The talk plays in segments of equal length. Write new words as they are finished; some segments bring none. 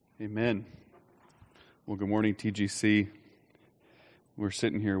Amen. Well, good morning, TGC. We're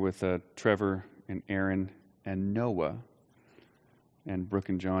sitting here with Trevor and Aaron and Noah and Brooke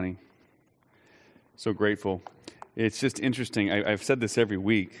and Johnny. So grateful. It's just interesting. I've said this every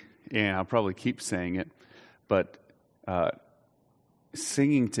week, and I'll probably keep saying it, but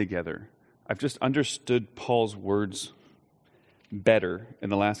singing together. I've just understood Paul's words better in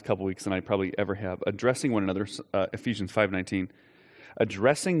the last couple weeks than I probably ever have. Addressing one another, Ephesians 5:19.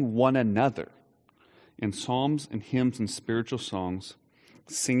 Addressing one another in psalms and hymns and spiritual songs,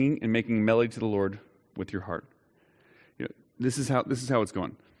 singing and making melody to the Lord with your heart. You know, this is how it's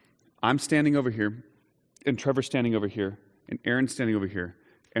going. I'm standing over here, and Trevor's standing over here, and Aaron's standing over here,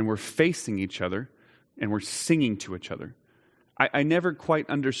 and we're facing each other, and we're singing to each other. I never quite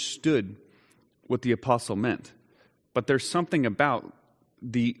understood what the apostle meant, but there's something about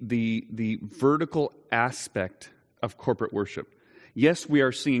the vertical aspect of corporate worship. Yes, we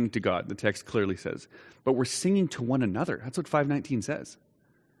are singing to God, the text clearly says, but we're singing to one another. That's what 5:19 says.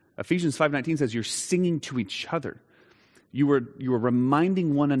 Ephesians 5:19 says you're singing to each other. You are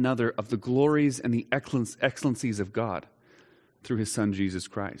reminding one another of the glories and the excellencies of God through His Son, Jesus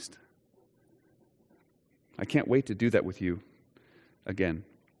Christ. I can't wait to do that with you again.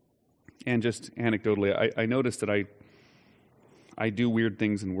 And just anecdotally, I noticed that I do weird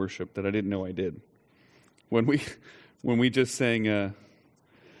things in worship that I didn't know I did. When we just sang the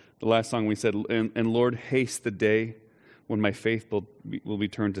last song, we said, and Lord, haste the day when my faith will be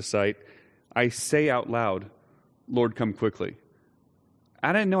turned to sight. I say out loud, Lord, come quickly.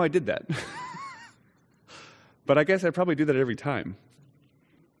 I didn't know I did that. But I guess I probably do that every time.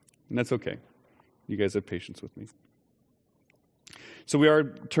 And that's okay. You guys have patience with me. So we are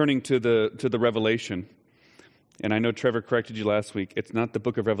turning to the Revelation. And I know Trevor corrected you last week. It's not the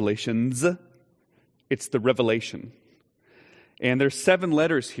book of Revelations. It's the Revelation. And there's 7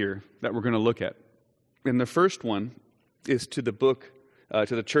 letters here that we're going to look at. And the first one is to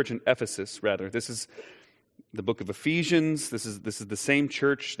the church in Ephesus, rather. This is the book of Ephesians. This is the same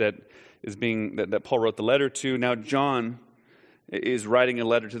church that Paul wrote the letter to. Now John is writing a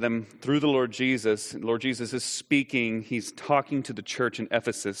letter to them through the Lord Jesus. Lord Jesus is speaking. He's talking to the church in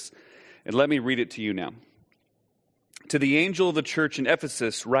Ephesus. And let me read it to you now. To the angel of the church in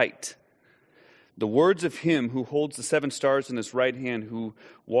Ephesus write, the words of him who holds the 7 stars in his right hand, who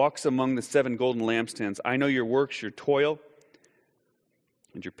walks among the 7 golden lampstands. I know your works, your toil,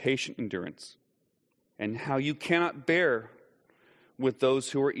 and your patient endurance, and how you cannot bear with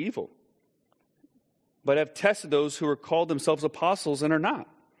those who are evil, but have tested those who are called themselves apostles and are not,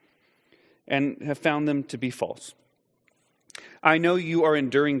 and have found them to be false. I know you are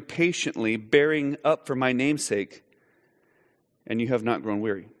enduring patiently, bearing up for my name's sake, and you have not grown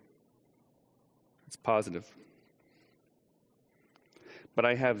weary. It's positive. But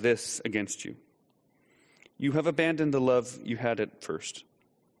I have this against you. You have abandoned the love you had at first.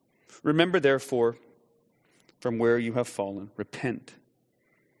 Remember, therefore, from where you have fallen, repent,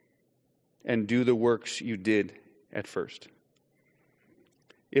 and do the works you did at first.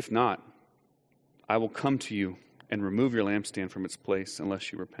 If not, I will come to you and remove your lampstand from its place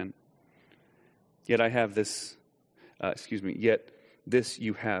unless you repent. Yet this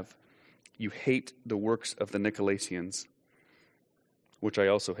you have. You hate the works of the Nicolaitans, which I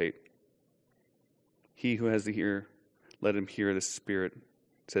also hate. He who has the ear, let him hear the Spirit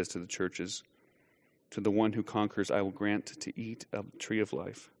says to the churches. To the one who conquers, I will grant to eat of the tree of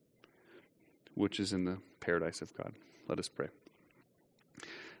life, which is in the paradise of God. Let us pray.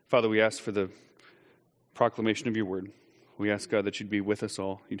 Father, we ask for the proclamation of your word. We ask, God, that you'd be with us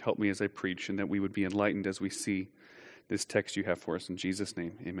all. You'd help me as I preach, and that we would be enlightened as we see this text you have for us. In Jesus'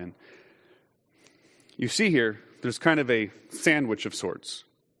 name, amen. You see here, there's kind of a sandwich of sorts.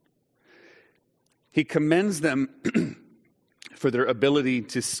 He commends them for their ability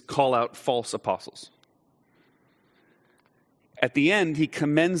to call out false apostles. At the end, he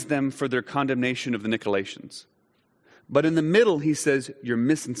commends them for their condemnation of the Nicolaitans. But in the middle, he says, you're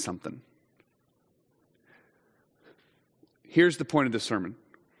missing something. Here's the point of the sermon.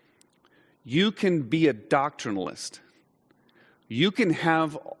 You can be a doctrinalist. You can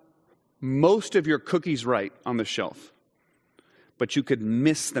have most of your cookies right on the shelf, but you could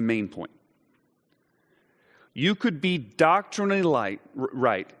miss the main point. You could be doctrinally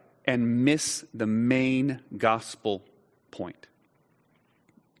right and miss the main gospel point.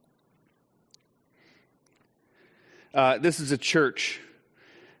 This is a church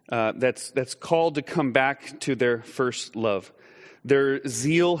that's called to come back to their first love. Their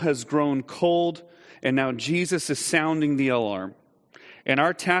zeal has grown cold, and now Jesus is sounding the alarm. And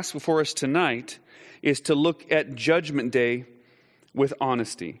our task before us tonight is to look at Judgment Day with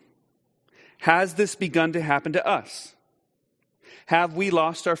honesty. Has this begun to happen to us? Have we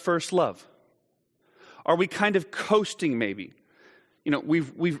lost our first love? Are we kind of coasting maybe? You know,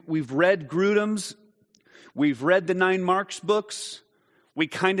 we've read Grudem's, we've read the 9 Marks books, we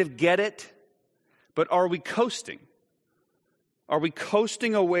kind of get it, but are we coasting? Are we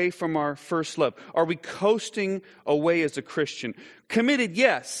coasting away from our first love? Are we coasting away as a Christian? Committed,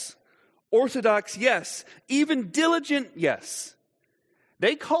 yes. Orthodox, yes. Even diligent, yes.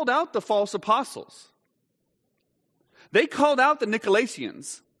 They called out the false apostles. They called out the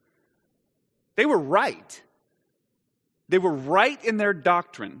Nicolaitans. They were right. They were right in their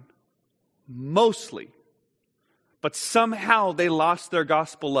doctrine, mostly. But somehow they lost their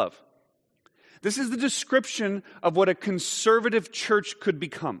gospel love. This is the description of what a conservative church could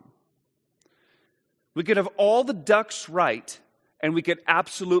become. We could have all the ducks right, and we could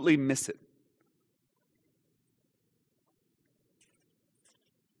absolutely miss it.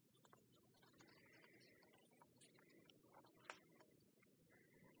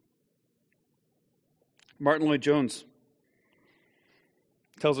 Martin Lloyd-Jones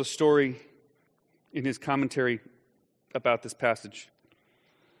tells a story in his commentary about this passage.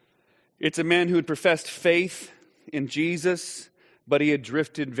 It's a man who had professed faith in Jesus, but he had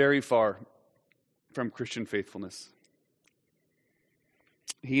drifted very far from Christian faithfulness.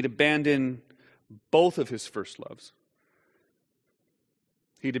 He'd abandoned both of his first loves.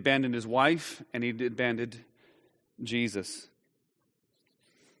 He'd abandoned his wife, and he'd abandoned Jesus.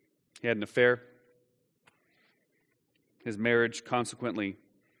 He had an affair. His marriage consequently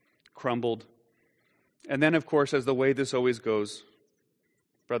crumbled. And then, of course, as the way this always goes,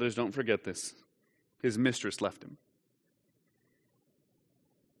 brothers, don't forget this, his mistress left him.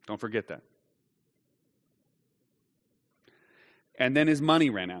 Don't forget that. And then his money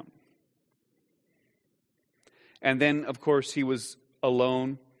ran out. And then, of course, he was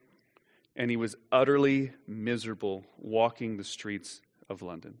alone, and he was utterly miserable walking the streets of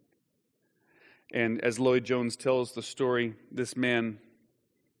London. And as Lloyd-Jones tells the story, this man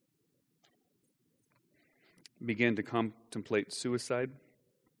began to contemplate suicide.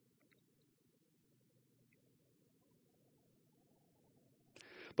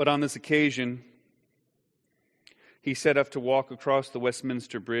 But on this occasion, he set up to walk across the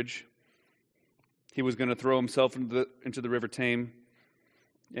Westminster Bridge. He was going to throw himself into the River Tame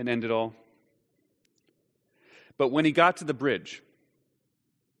and end it all. But when he got to the bridge,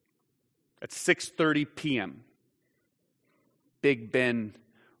 at 6:30 p.m., Big Ben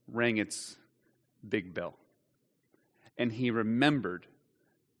rang its big bell. And he remembered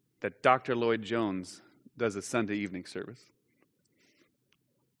that Dr. Lloyd-Jones does a Sunday evening service.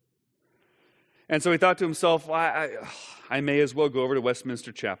 And so he thought to himself, I may as well go over to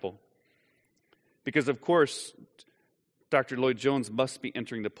Westminster Chapel. Because, of course, Dr. Lloyd-Jones must be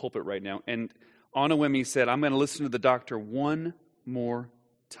entering the pulpit right now. And on a whim, he said, I'm going to listen to the doctor one more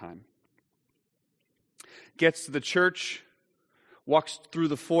time. Gets to the church, walks through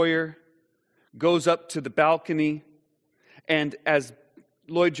the foyer, goes up to the balcony, and as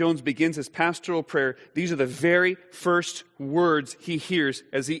Lloyd-Jones begins his pastoral prayer, these are the very first words he hears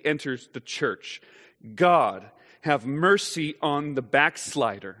as he enters the church. God, have mercy on the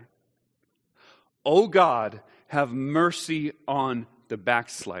backslider. Oh God, have mercy on the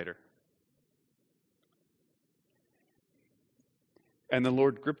backslider. And the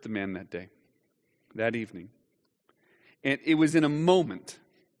Lord gripped the man that day, that evening. And it was in a moment,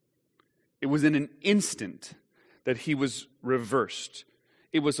 it was in an instant that he was reversed.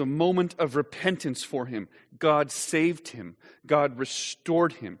 It was a moment of repentance for him. God saved him. God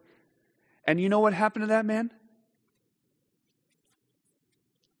restored him. And you know what happened to that man?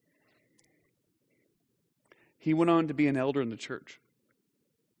 He went on to be an elder in the church.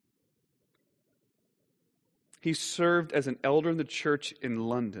 He served as an elder in the church in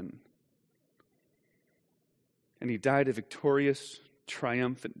London. And he died a victorious,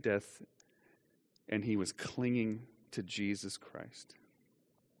 triumphant death. And he was clinging to Jesus Christ.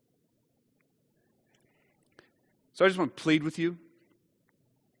 So I just want to plead with you.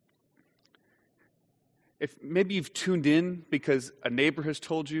 If maybe you've tuned in because a neighbor has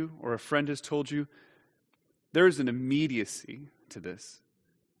told you or a friend has told you, there is an immediacy to this.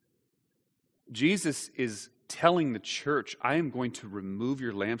 Jesus is telling the church, I am going to remove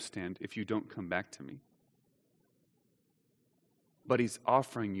your lampstand if you don't come back to me. But he's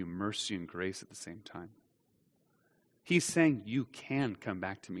offering you mercy and grace at the same time. He's saying you can come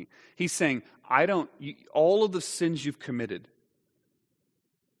back to me. He's saying, all of the sins you've committed,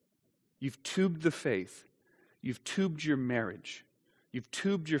 you've tubed the faith, you've tubed your marriage, you've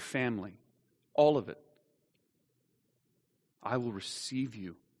tubed your family, all of it. I will receive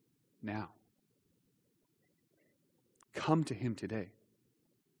you now. Come to him today.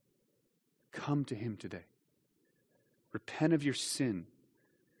 Come to him today. Repent of your sin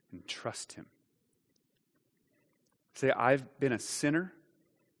and trust him. Say, I've been a sinner.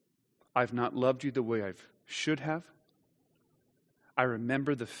 I've not loved you the way I should have. I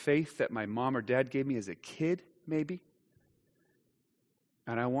remember the faith that my mom or dad gave me as a kid, maybe.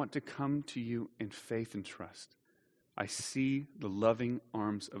 And I want to come to you in faith and trust. I see the loving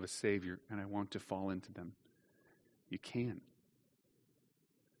arms of a Savior, and I want to fall into them. You can.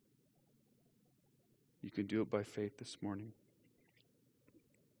 You can do it by faith this morning.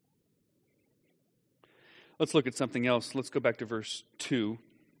 Let's look at something else. Let's go back to verse 2.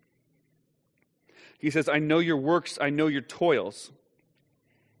 He says, I know your works, I know your toils.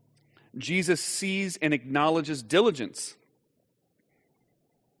 Jesus sees and acknowledges diligence.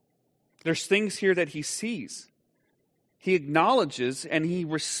 There's things here that he sees. He acknowledges and he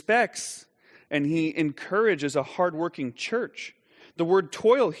respects and he encourages a hardworking church. The word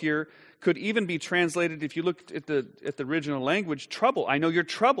toil here could even be translated, if you look at the original language, trouble. I know your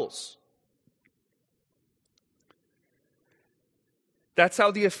troubles. That's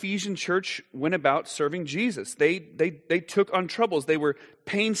how the Ephesian church went about serving Jesus. They took on troubles. They were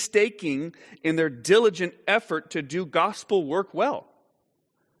painstaking in their diligent effort to do gospel work well.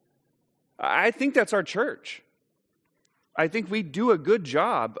 I think that's our church. I think we do a good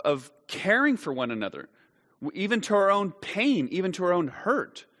job of caring for one another, even to our own pain, even to our own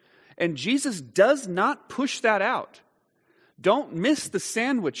hurt. And Jesus does not push that out. Don't miss the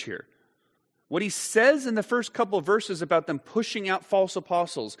sandwich here. What he says in the first couple of verses about them pushing out false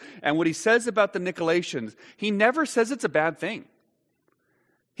apostles, and what he says about the Nicolaitans, he never says it's a bad thing.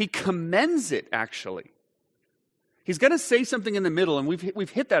 He commends it, actually. He's going to say something in the middle, and we've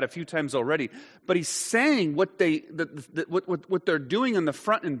hit that a few times already. But he's saying what they're doing in the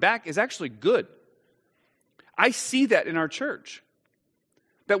front and back is actually good. I see that in our church,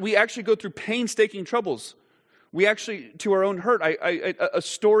 that we actually go through painstaking troubles. We actually, to our own hurt, a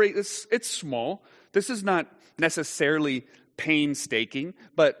story, it's small. This is not necessarily painstaking,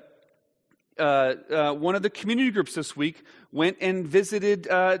 but one of the community groups this week went and visited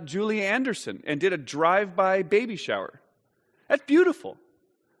Julie Anderson and did a drive-by baby shower. That's beautiful.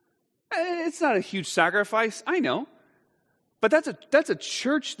 It's not a huge sacrifice, I know. But that's a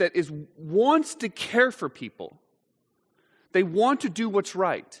church that wants to care for people. They want to do what's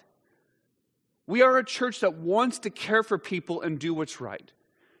right. We are a church that wants to care for people and do what's right.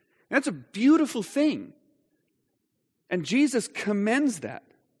 And that's a beautiful thing. And Jesus commends that.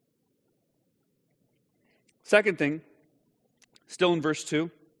 Second thing, still in verse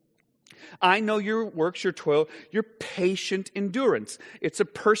 2. I know your works, your toil, your patient endurance. It's a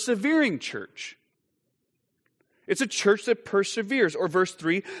persevering church. It's a church that perseveres. Or verse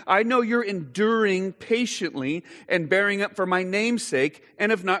 3, I know you're enduring patiently and bearing up for my name's sake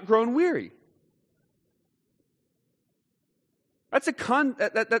and have not grown weary. That's a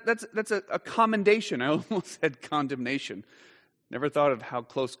commendation. I almost said condemnation. Never thought of how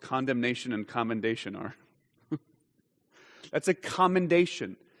close condemnation and commendation are. That's a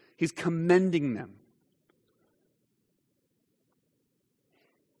commendation. He's commending them.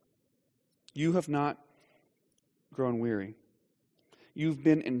 You have not grown weary. You've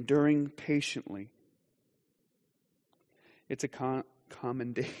been enduring patiently. It's a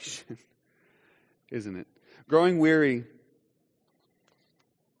commendation, isn't it? Growing weary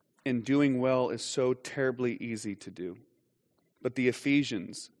and doing well is so terribly easy to do. But the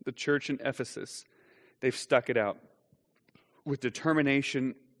Ephesians, the church in Ephesus, they've stuck it out with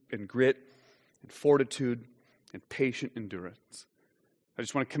determination and grit and fortitude and patient endurance. I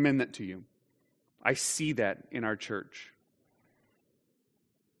just want to commend that to you. I see that in our church.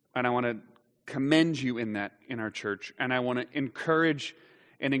 And I want to commend you in that in our church. And I want to encourage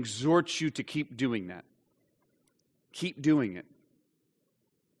and exhort you to keep doing that. Keep doing it.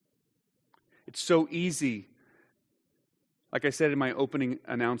 It's so easy. Like I said in my opening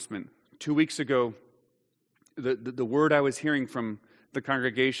announcement, 2 weeks ago, the word I was hearing from the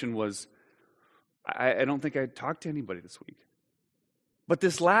congregation was, I don't think I talked to anybody this week. But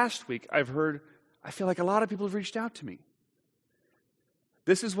this last week, I feel like a lot of people have reached out to me.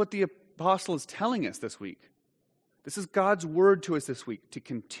 This is what the apostle is telling us this week. This is God's word to us this week, to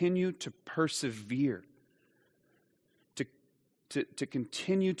continue to persevere, to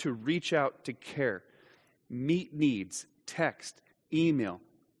continue to reach out, to care, meet needs, text, email,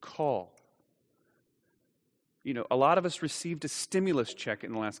 call. You know, a lot of us received a stimulus check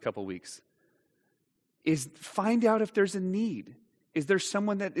in the last couple of weeks. Find out if there's a need. Is there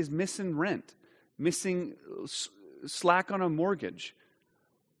someone that is missing rent, missing slack on a mortgage?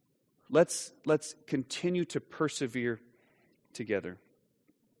 Let's continue to persevere together.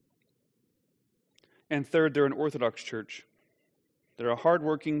 And third, they're an Orthodox church. They're a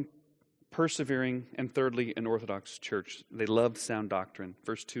hardworking, persevering, and thirdly, an Orthodox church. They love sound doctrine.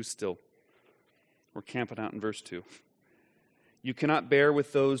 Verse 2 still. We're camping out in verse 2. You cannot bear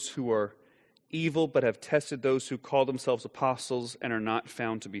with those who are evil, but have tested those who call themselves apostles and are not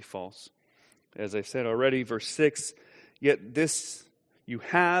found to be false. As I said already, verse 6, yet this you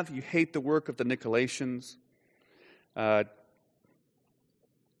hate the work of the Nicolaitans. I've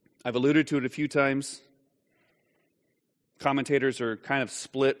alluded to it a few times. Commentators are kind of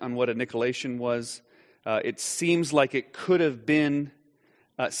split on what a Nicolaitan was. It seems like it could have been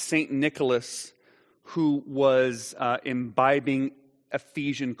St. Nicholas who was imbibing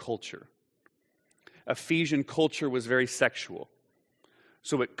Ephesian culture. Ephesian culture was very sexual.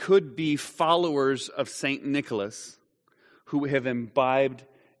 So it could be followers of St. Nicholas who have imbibed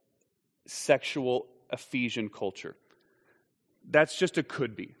sexual Ephesian culture. That's just a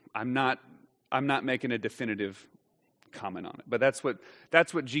could be. I'm not making a definitive comment on it. But that's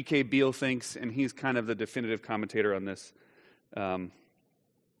what G.K. Beale thinks, and he's kind of the definitive commentator on this.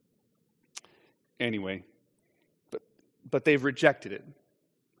 Anyway, but they've rejected it.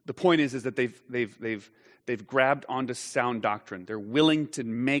 The point is that they've grabbed onto sound doctrine. They're willing to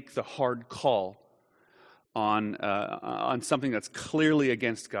make the hard call on something that's clearly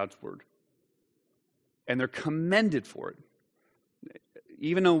against God's word, and they're commended for it.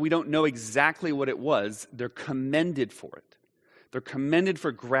 Even though we don't know exactly what it was, they're commended for it. They're commended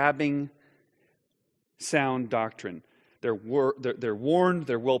for grabbing sound doctrine. They're warned,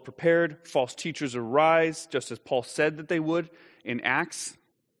 they're well prepared. False teachers arise, just as Paul said that they would in Acts.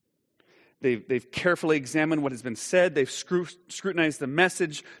 They've carefully examined what has been said. They've scrutinized the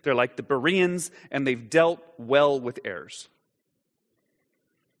message. They're like the Bereans, and they've dealt well with errors.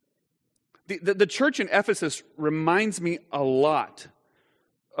 The church in Ephesus reminds me a lot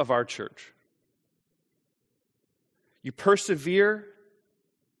of our church. You persevere.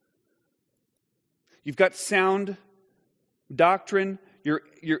 You've got sound doctrine. You're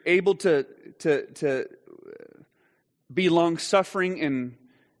able to be long-suffering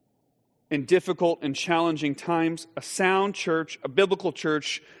in difficult and challenging times. A sound church, a biblical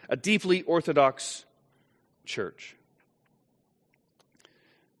church, a deeply orthodox church.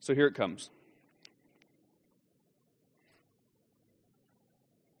 So here it comes.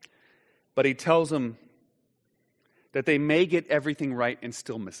 But he tells them that they may get everything right and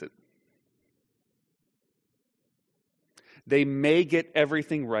still miss it. They may get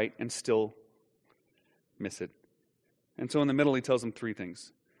everything right and still miss it. And so in the middle, he tells them three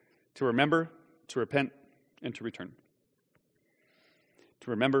things: to remember, to repent, and to return.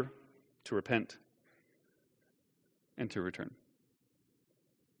 To remember, to repent, and to return.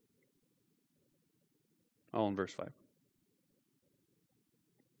 All in verse 5.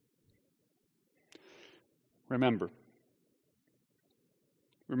 Remember.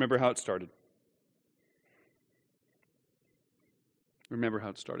 Remember how it started. Remember how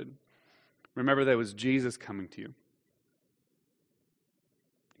it started. Remember that it was Jesus coming to you.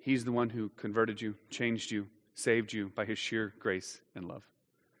 He's the one who converted you, changed you, saved you by his sheer grace and love.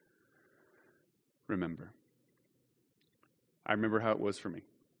 Remember. I remember how it was for me.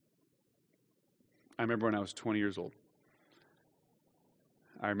 I remember when I was 20 years old.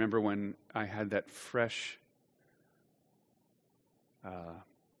 I remember when I had that fresh,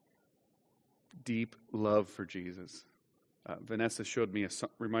 deep love for Jesus. Vanessa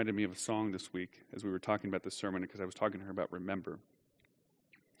reminded me of a song this week as we were talking about this sermon, because I was talking to her about remember.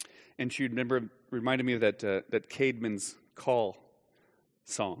 And she reminded me of that Caedmon's Call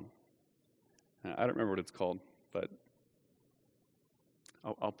song. I don't remember what it's called, but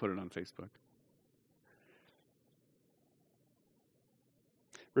I'll put it on Facebook.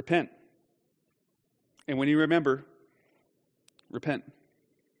 Repent. And when you remember, repent.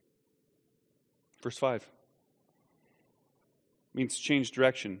 Verse 5. Means change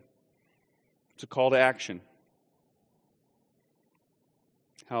direction. It's a call to action.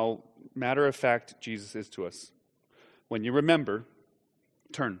 How matter of fact Jesus is to us. When you remember,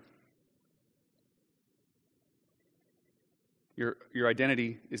 turn. Your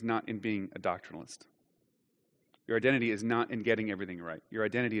identity is not in being a doctrinalist. Your identity is not in getting everything right. Your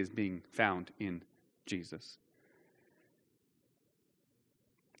identity is being found in Jesus.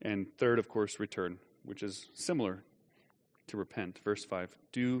 And third, of course, return, which is similar to repent. Verse 5,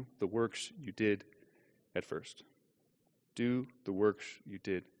 do the works you did at first. Do the works you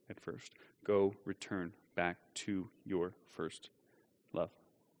did at first. Go, return back to your first love.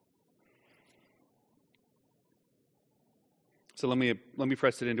 So let me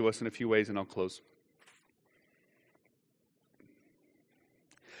press it into us in a few ways, and I'll close.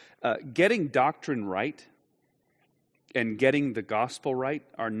 Getting doctrine right and getting the gospel right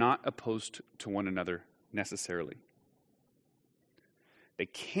are not opposed to one another necessarily. They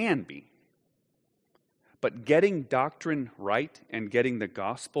can be. But getting doctrine right and getting the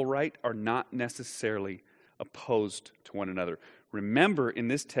gospel right are not necessarily opposed to one another. Remember, in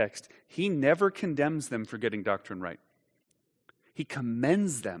this text, he never condemns them for getting doctrine right. He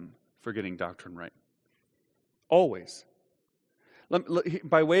commends them for getting doctrine right. Always.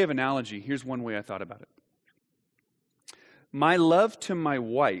 By way of analogy, here's one way I thought about it. My love to my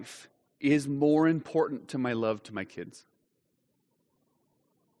wife is more important to my love to my kids.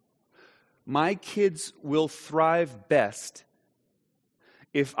 My kids will thrive best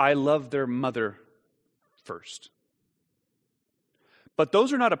if I love their mother first. But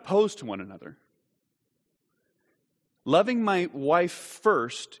those are not opposed to one another. Loving my wife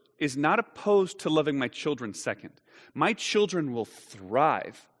first is not opposed to loving my children second. My children will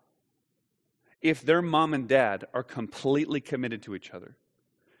thrive if their mom and dad are completely committed to each other.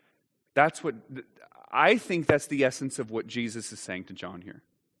 I think that's the essence of what Jesus is saying to John here.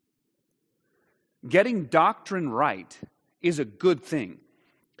 Getting doctrine right is a good thing,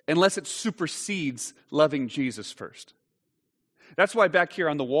 unless it supersedes loving Jesus first. That's why back here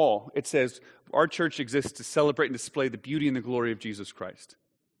on the wall, it says, our church exists to celebrate and display the beauty and the glory of Jesus Christ.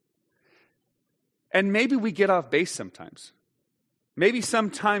 And maybe we get off base sometimes. Maybe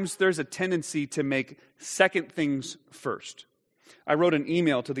sometimes there's a tendency to make second things first. I wrote an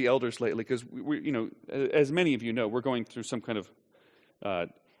email to the elders lately because, as many of you know, we're going through some kind of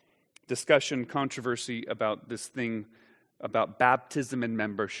discussion, controversy about this thing about baptism and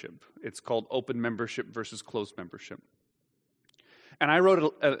membership. It's called open membership versus closed membership. And I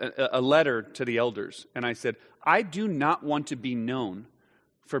wrote a letter to the elders, and I said, I do not want to be known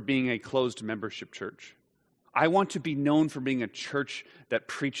for being a closed membership church. I want to be known for being a church that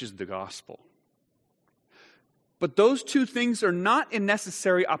preaches the gospel. But those two things are not in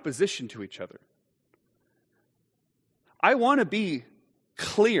necessary opposition to each other. I want to be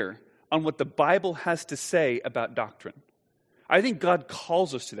clear on what the Bible has to say about doctrine. I think God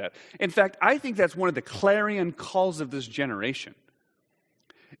calls us to that. In fact, I think that's one of the clarion calls of this generation,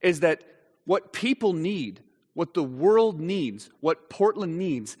 is that what people need, what the world needs, what Portland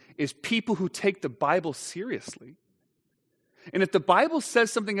needs, is people who take the Bible seriously. And if the Bible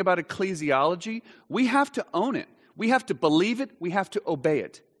says something about ecclesiology, we have to own it. We have to believe it. We have to obey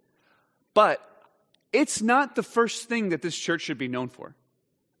it. But it's not the first thing that this church should be known for.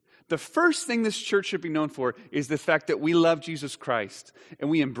 The first thing this church should be known for is the fact that we love Jesus Christ and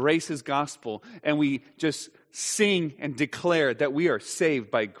we embrace his gospel and we just sing and declare that we are saved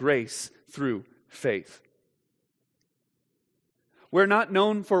by grace through faith. We're not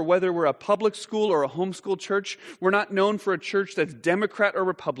known for whether we're a public school or a homeschool church. We're not known for a church that's Democrat or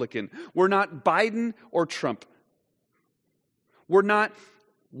Republican. We're not Biden or Trump. We're not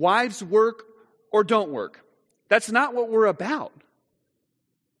wives work or don't work. That's not what we're about.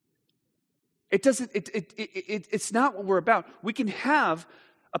 It's not what we're about. We can have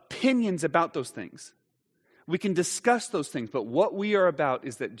opinions about those things. We can discuss those things, but what we are about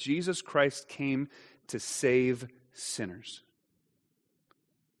is that Jesus Christ came to save sinners.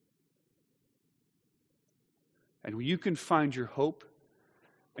 And you can find your hope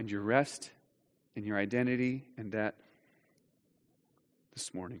and your rest and your identity in that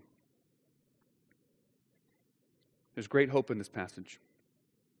this morning. There's great hope in this passage.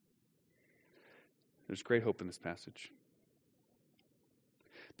 There's great hope in this passage.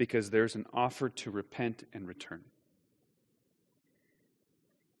 Because there's an offer to repent and return.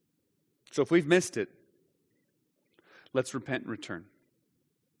 So if we've missed it, let's repent and return.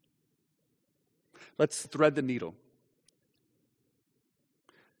 Let's thread the needle.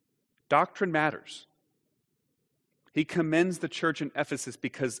 Doctrine matters. He commends the church in Ephesus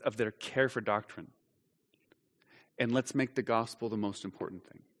because of their care for doctrine. And let's make the gospel the most important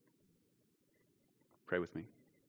thing. Pray with me.